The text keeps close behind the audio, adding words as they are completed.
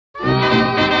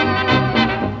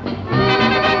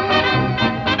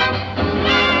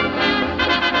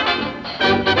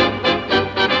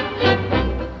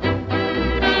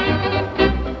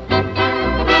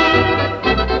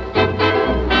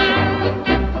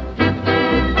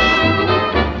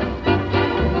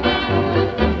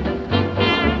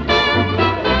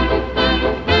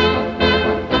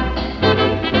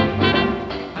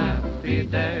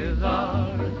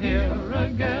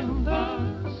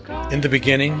In the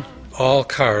beginning, all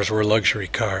cars were luxury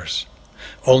cars.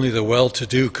 Only the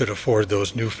well-to-do could afford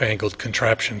those newfangled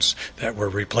contraptions that were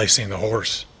replacing the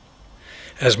horse.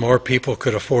 As more people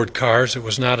could afford cars, it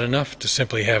was not enough to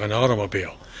simply have an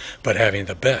automobile, but having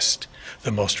the best,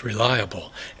 the most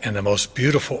reliable, and the most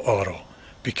beautiful auto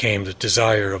became the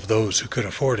desire of those who could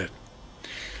afford it.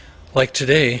 Like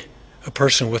today, a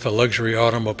person with a luxury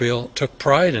automobile took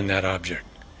pride in that object.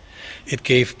 It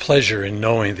gave pleasure in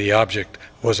knowing the object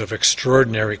was of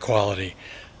extraordinary quality,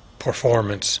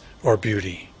 performance, or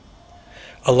beauty.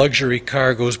 A luxury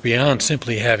car goes beyond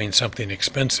simply having something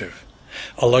expensive.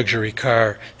 A luxury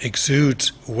car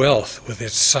exudes wealth with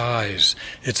its size,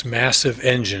 its massive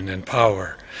engine and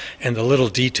power, and the little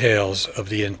details of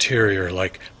the interior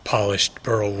like polished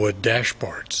burl wood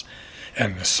dashboards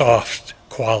and the soft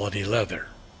quality leather.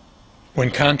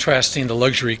 When contrasting the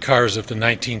luxury cars of the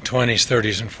 1920s,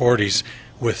 30s, and 40s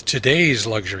with today's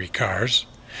luxury cars,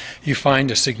 you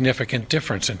find a significant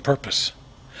difference in purpose.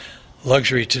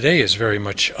 Luxury today is very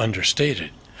much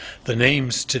understated. The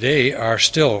names today are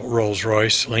still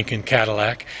Rolls-Royce, Lincoln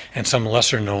Cadillac, and some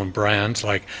lesser-known brands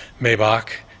like Maybach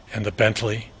and the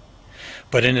Bentley.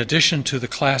 But in addition to the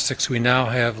classics, we now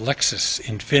have Lexus,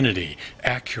 Infiniti,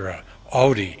 Acura,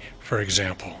 Audi, for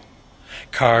example.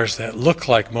 Cars that look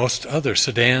like most other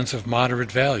sedans of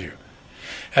moderate value.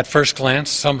 At first glance,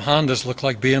 some Hondas look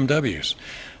like BMWs.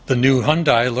 The new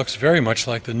Hyundai looks very much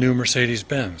like the new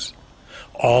Mercedes-Benz,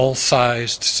 all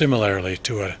sized similarly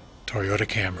to a Toyota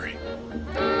Camry.